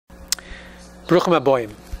Bruchim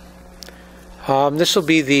Aboyim. This will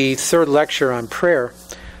be the third lecture on prayer,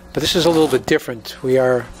 but this is a little bit different. We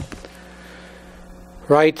are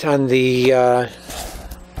right on the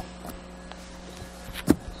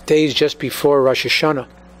days just before Rosh Hashanah,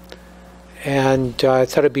 and I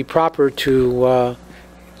thought it'd be proper to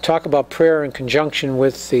talk about prayer in conjunction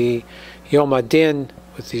with the Yom Adin,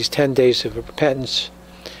 with these 10 days of repentance,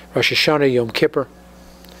 Rosh Hashanah, Yom Kippur.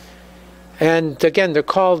 And again, they're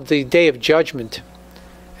called the Day of Judgment.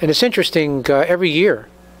 And it's interesting, every year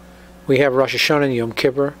we have Rosh Hashanah and Yom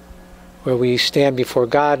Kippur, where we stand before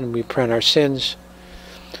God and we repent our sins.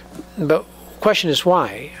 But the question is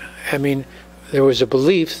why? I mean, there was a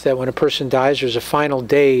belief that when a person dies, there's a final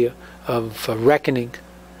day of reckoning,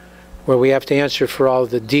 where we have to answer for all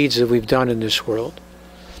the deeds that we've done in this world.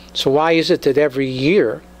 So why is it that every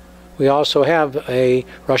year we also have a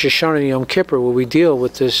Rosh Hashanah and Yom Kippur where we deal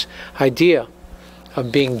with this idea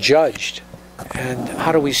of being judged? And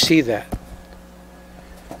how do we see that?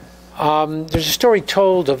 There's a story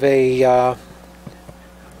told of a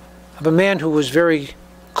man who was very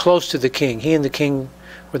close to the king. He and the king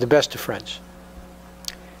were the best of friends.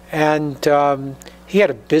 And he had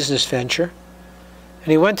a business venture.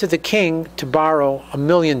 And he went to the king to borrow $1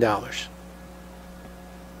 million.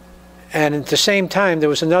 And at the same time, there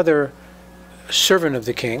was another servant of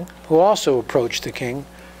the king who also approached the king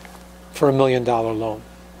for $1 million loan.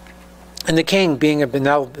 And the king, being a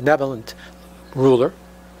benevolent ruler,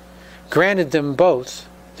 granted them both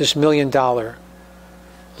this $1 million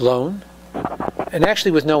loan, and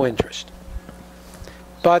actually with no interest.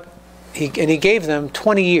 But he gave them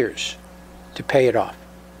 20 years to pay it off.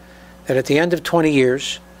 That at the end of 20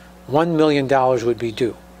 years, $1 million would be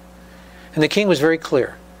due. And the king was very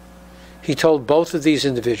clear. He told both of these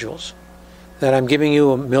individuals that I'm giving you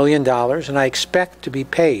 $1 million and I expect to be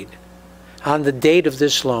paid on the date of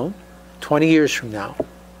this loan, 20 years from now.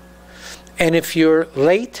 And if you're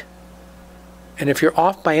late, and if you're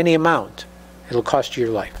off by any amount, it'll cost you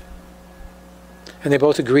your life. And they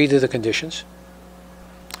both agreed to the conditions,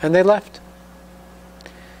 and they left.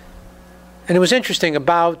 And it was interesting,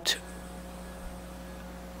 about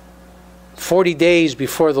 40 days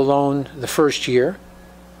before the loan, the first year,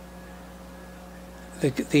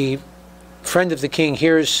 the friend of the king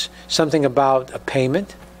hears something about a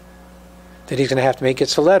payment that he's going to have to make.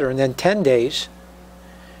 Gets a letter, and then 10 days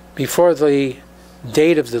before the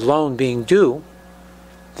date of the loan being due,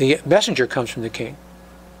 the messenger comes from the king,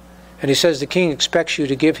 and he says the king expects you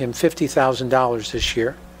to give him $50,000 this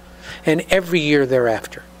year and every year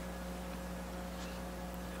thereafter.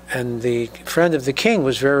 And the friend of the king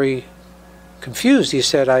was very confused. He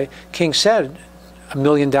said, king said $1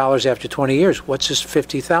 million after 20 years. What's this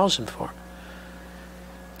 50,000 for?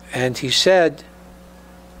 And he said,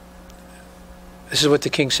 this is what the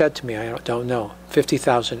king said to me, I don't know,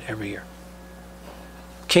 50,000 every year.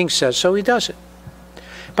 King says, so he does it.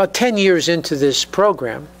 About 10 years into this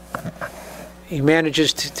program, he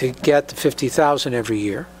manages to get the 50,000 every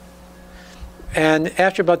year. And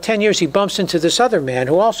after about 10 years, he bumps into this other man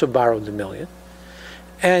who also borrowed the $1 million.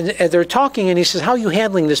 And they're talking, and he says, how are you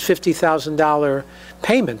handling this $50,000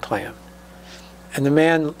 payment plan? And the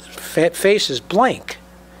man's face is blank.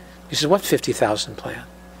 He says, what 50,000 plan?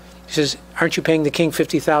 He says, aren't you paying the king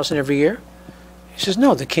 50,000 every year? He says,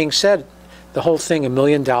 no, the king said the whole thing, $1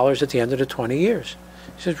 million at the end of the 20 years.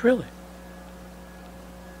 He says, really?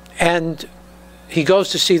 And he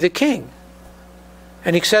goes to see the king.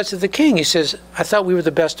 And he says to the king, he says, I thought we were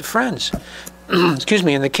the best of friends. Excuse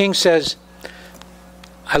me. And the king says,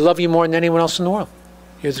 I love you more than anyone else in the world.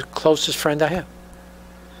 You're the closest friend I have.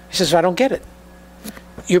 He says, I don't get it.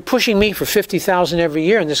 You're pushing me for 50,000 every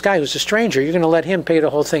year, and this guy who's a stranger, you're going to let him pay the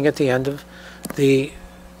whole thing at the end of the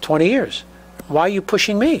 20 years. Why are you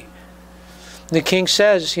pushing me? And the king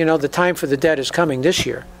says, you know, the time for the debt is coming this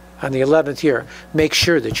year, on the 11th year. Make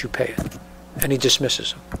sure that you pay it. And he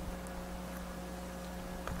dismisses him.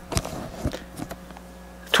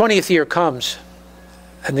 20th year comes,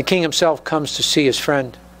 and the king himself comes to see his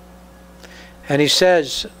friend. And he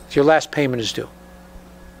says, your last payment is due.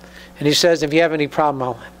 And he says, if you have any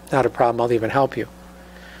problem, not a problem, I'll even help you.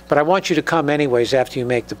 But I want you to come anyways after you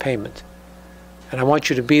make the payment. And I want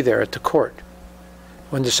you to be there at the court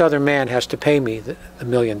when this other man has to pay me the $1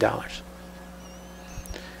 million.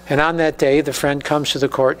 And on that day, the friend comes to the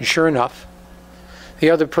court, and sure enough, the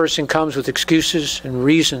other person comes with excuses and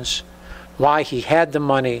reasons why he had the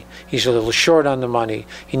money, he's a little short on the money,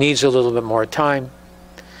 he needs a little bit more time.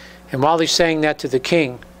 And while he's saying that to the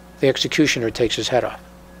king, the executioner takes his head off.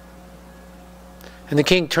 And the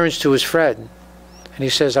king turns to his friend, and he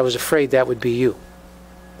says, I was afraid that would be you.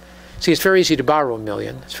 See, it's very easy to borrow $1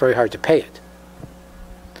 million. It's very hard to pay it.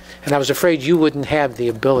 And I was afraid you wouldn't have the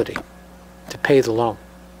ability to pay the loan.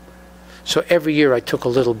 So every year I took a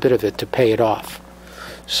little bit of it to pay it off.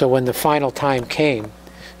 So when the final time came,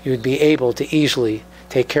 you would be able to easily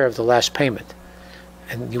take care of the last payment,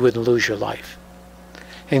 and you wouldn't lose your life.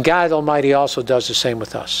 And God Almighty also does the same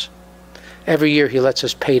with us. Every year He lets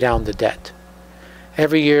us pay down the debt.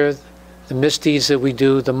 Every year, the misdeeds that we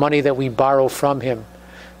do, the money that we borrow from Him,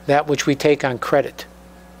 that which we take on credit,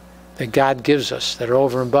 that God gives us, that are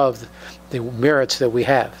over and above the merits that we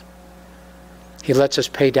have, He lets us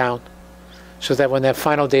pay down, so that when that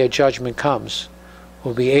final day of judgment comes,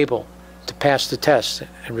 we'll be able to pass the test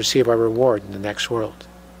and receive our reward in the next world.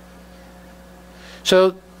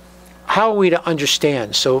 So, how are we to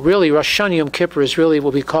understand? So really, Rosh Hashanah Yom Kippur is really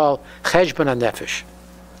what we call Cheshbon HaNefesh,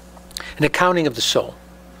 an accounting of the soul.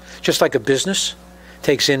 Just like a business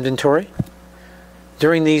takes inventory,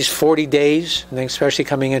 during these 40 days, and especially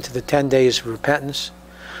coming into the 10 days of repentance,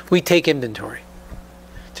 we take inventory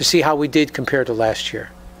to see how we did compared to last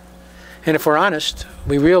year. And if we're honest,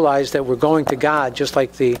 we realize that we're going to God just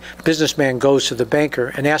like the businessman goes to the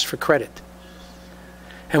banker and asks for credit.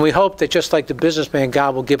 And we hope that just like the businessman,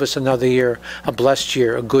 God will give us another year, a blessed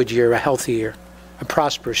year, a good year, a healthy year, a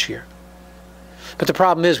prosperous year. But the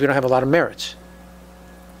problem is we don't have a lot of merits.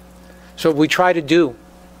 So what we try to do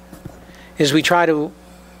is we try to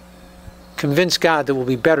convince God that we'll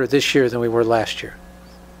be better this year than we were last year.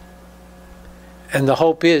 And the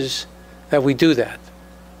hope is that we do that.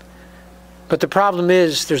 But the problem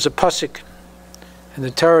is there's a pasuk in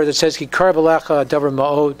the Torah that says, Ki karv alecha davar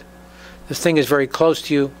ma'od. This thing is very close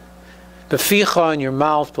to you. Beficha in your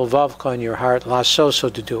mouth, b'lvavcha in your heart,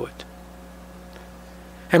 la'asoso, to do it.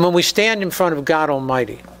 And when we stand in front of God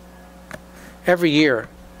Almighty, every year,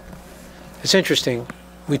 it's interesting,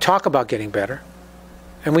 we talk about getting better,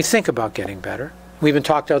 and we think about getting better. We even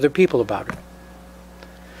talk to other people about it.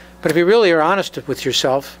 But if you really are honest with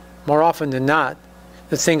yourself, more often than not,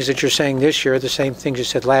 the things that you're saying this year are the same things you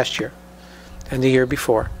said last year, and the year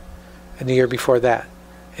before, and the year before that,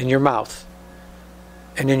 in your mouth,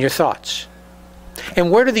 and in your thoughts.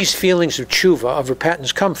 And where do these feelings of tshuva, of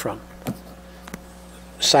repentance, come from?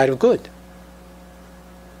 Side of good.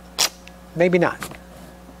 Maybe not.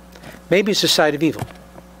 Maybe it's the side of evil.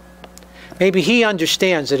 Maybe he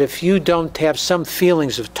understands that if you don't have some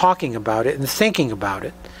feelings of talking about it and thinking about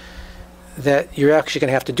it, that you're actually going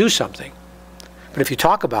to have to do something. But if you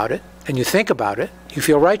talk about it and you think about it, you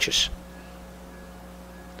feel righteous.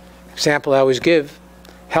 Example I always give,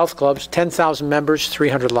 health clubs, 10,000 members,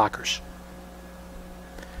 300 lockers.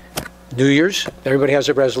 New Year's, everybody has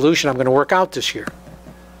a resolution, I'm going to work out this year.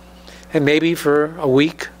 And maybe for a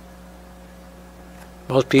week,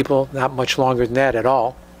 most people, not much longer than that at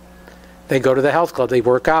all, they go to the health club, they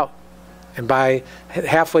work out. And by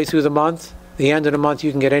halfway through the month, the end of the month,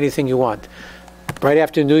 you can get anything you want. Right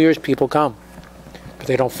after New Year's, people come, but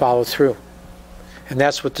they don't follow through. And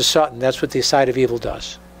that's what the Satan, that's what the side of evil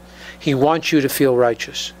does. He wants you to feel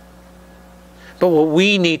righteous. But what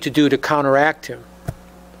we need to do to counteract him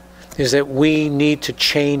is that we need to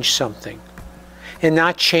change something. And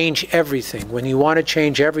not change everything. When you want to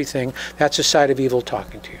change everything, that's the side of evil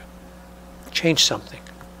talking to you. Change something.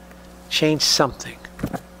 Change something.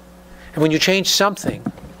 And when you change something,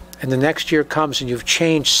 and the next year comes and you've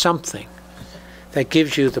changed something, that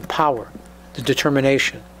gives you the power, the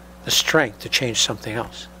determination, the strength to change something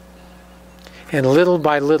else. And little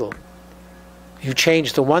by little, you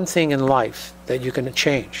change the one thing in life that you can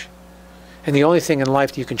change. And the only thing in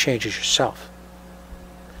life that you can change is yourself.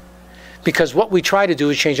 Because what we try to do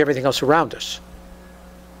is change everything else around us,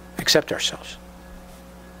 except ourselves.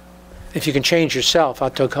 If you can change yourself,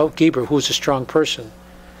 Atog Geber, who's a strong person,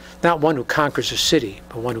 not one who conquers a city,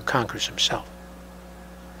 but one who conquers himself.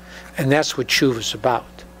 And that's what tshuva is about.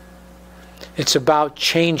 It's about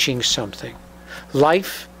changing something.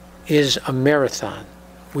 Life is a marathon.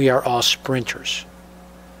 We are all sprinters.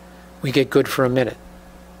 We get good for a minute,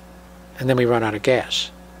 and then we run out of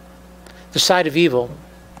gas. The side of evil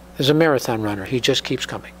is a marathon runner. He just keeps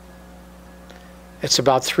coming. It's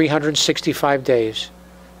about 365 days,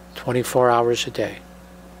 24 hours a day.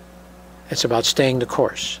 It's about staying the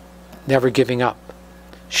course, never giving up.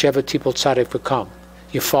 Sheva tipul tzaddik v'kam.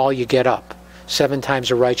 You fall, you get up. 7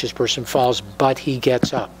 times a righteous person falls, but he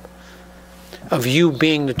gets up. Of you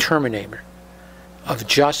being the terminator, of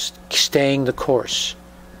just staying the course.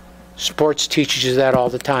 Sports teaches you that all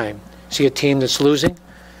the time. See a team that's losing?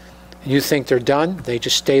 And you think they're done, they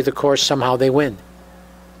just stay the course, somehow they win.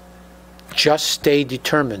 Just stay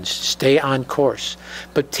determined, stay on course.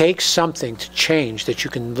 But take something to change that you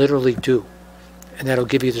can literally do, and that'll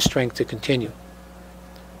give you the strength to continue.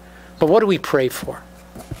 But what do we pray for?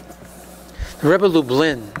 Rebbe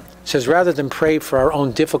Lublin says, rather than pray for our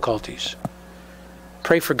own difficulties,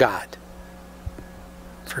 pray for God.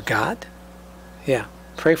 For God? Yeah,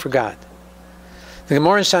 pray for God. The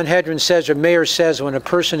Gemara in Sanhedrin says, or Meir says, when a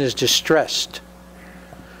person is distressed,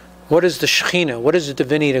 what does the Shekhinah, what does the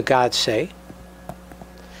divinity of God say?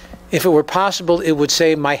 If it were possible, it would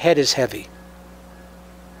say, my head is heavy.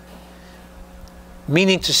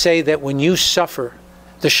 Meaning to say that when you suffer,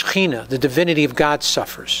 the Shekhinah, the divinity of God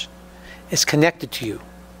suffers. It's connected to you.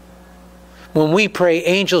 When we pray,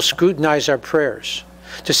 angels scrutinize our prayers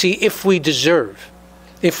to see if we deserve,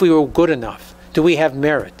 if we were good enough, do we have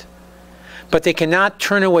merit. But they cannot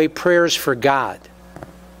turn away prayers for God.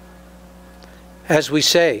 As we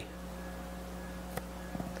say,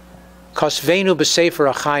 Kosvenu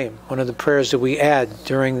b'Sefer HaChaim, one of the prayers that we add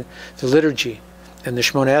during the liturgy and the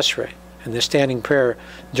Shemona Esrei and the standing prayer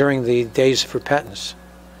during the days of repentance.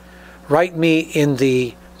 Write me in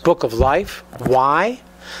the book of life. Why?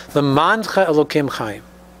 L'mancha Elokim Chaim,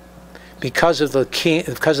 because of the King,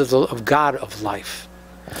 because of God of life.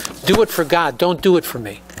 Do it for God. Don't do it for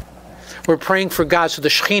me. We're praying for God so the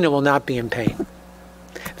Shekhinah will not be in pain.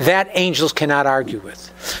 That angels cannot argue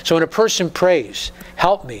with. So when a person prays,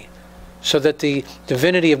 help me, so that the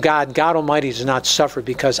divinity of God, God Almighty, does not suffer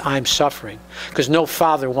because I'm suffering. Because no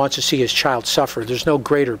father wants to see his child suffer. There's no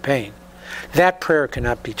greater pain. That prayer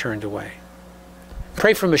cannot be turned away.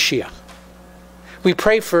 Pray for Mashiach. We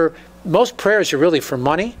pray for, most prayers are really for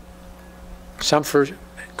money, some for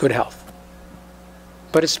good health.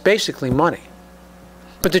 But it's basically money.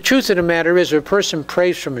 But the truth of the matter is, if a person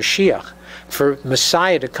prays for Mashiach, for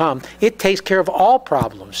Messiah to come, it takes care of all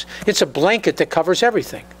problems. It's a blanket that covers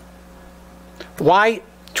everything. Why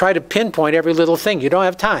try to pinpoint every little thing? You don't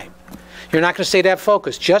have time. You're not going to stay that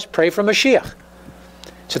focused. Just pray for Mashiach.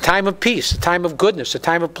 It's a time of peace, a time of goodness, a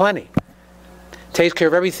time of plenty. It takes care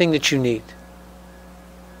of everything that you need.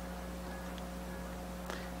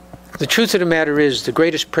 The truth of the matter is, the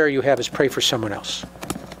greatest prayer you have is pray for someone else.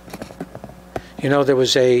 You know, there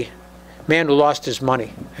was a man who lost his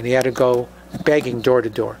money, and he had to go begging door to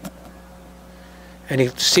door. And he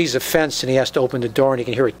sees a fence, and he has to open the door, and he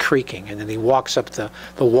can hear it creaking. And then he walks up the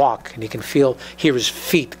walk, and he can hear his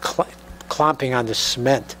feet clomping on the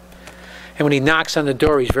cement. And when he knocks on the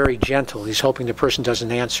door, he's very gentle. He's hoping the person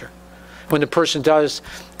doesn't answer. When the person does,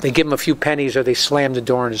 they give him a few pennies, or they slam the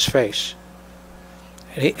door in his face.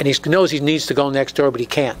 And he knows he needs to go next door, but he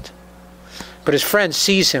can't. But his friend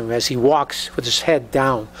sees him as he walks with his head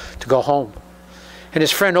down to go home. And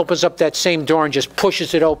his friend opens up that same door and just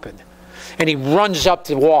pushes it open. And he runs up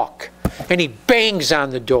the walk. And he bangs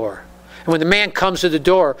on the door. And when the man comes to the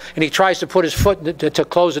door and he tries to put his foot to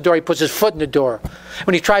close the door, he puts his foot in the door.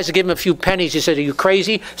 When he tries to give him a few pennies, he says, "Are you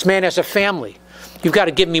crazy? This man has a family. You've got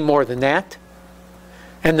to give me more than that."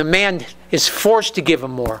 And the man is forced to give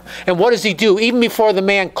him more. And what does he do? Even before the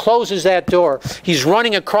man closes that door, he's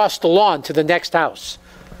running across the lawn to the next house.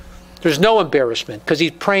 There's no embarrassment because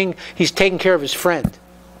he's praying, he's taking care of his friend.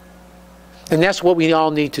 And that's what we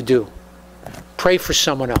all need to do. Pray for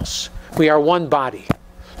someone else. We are one body.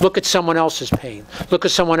 Look at someone else's pain. Look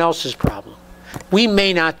at someone else's problem. We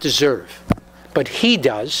may not deserve, but he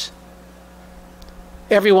does.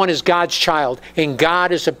 Everyone is God's child, and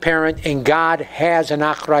God is a parent, and God has an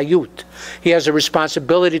achrayut. He has a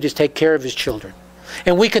responsibility to take care of his children.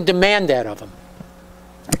 And we can demand that of him.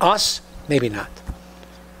 Us? Maybe not.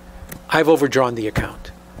 I've overdrawn the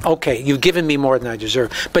account. Okay, you've given me more than I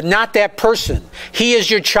deserve. But not that person. He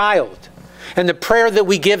is your child. And the prayer that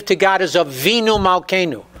we give to God is Avinu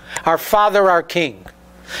Malkeinu, our Father, our King.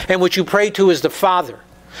 And what you pray to is the Father.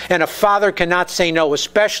 And a father cannot say no,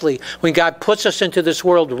 especially when God puts us into this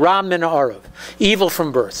world, Ra min ha'arav, evil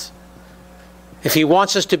from birth. If he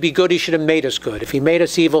wants us to be good, he should have made us good. If he made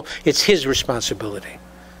us evil, it's his responsibility.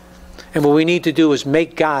 And what we need to do is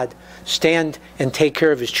make God stand and take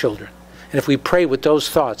care of his children. And if we pray with those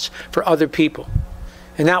thoughts for other people,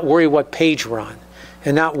 and not worry what page we're on,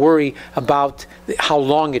 and not worry about how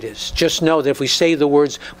long it is, just know that if we say the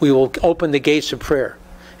words, we will open the gates of prayer.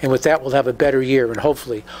 And with that, we'll have a better year, and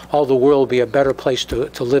hopefully all the world will be a better place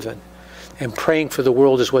to live in. And praying for the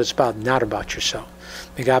world is what it's about, not about yourself.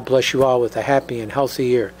 May God bless you all with a happy and healthy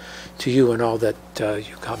year to you and all that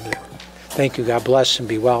you come to. Thank you. God bless and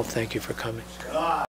be well. Thank you for coming.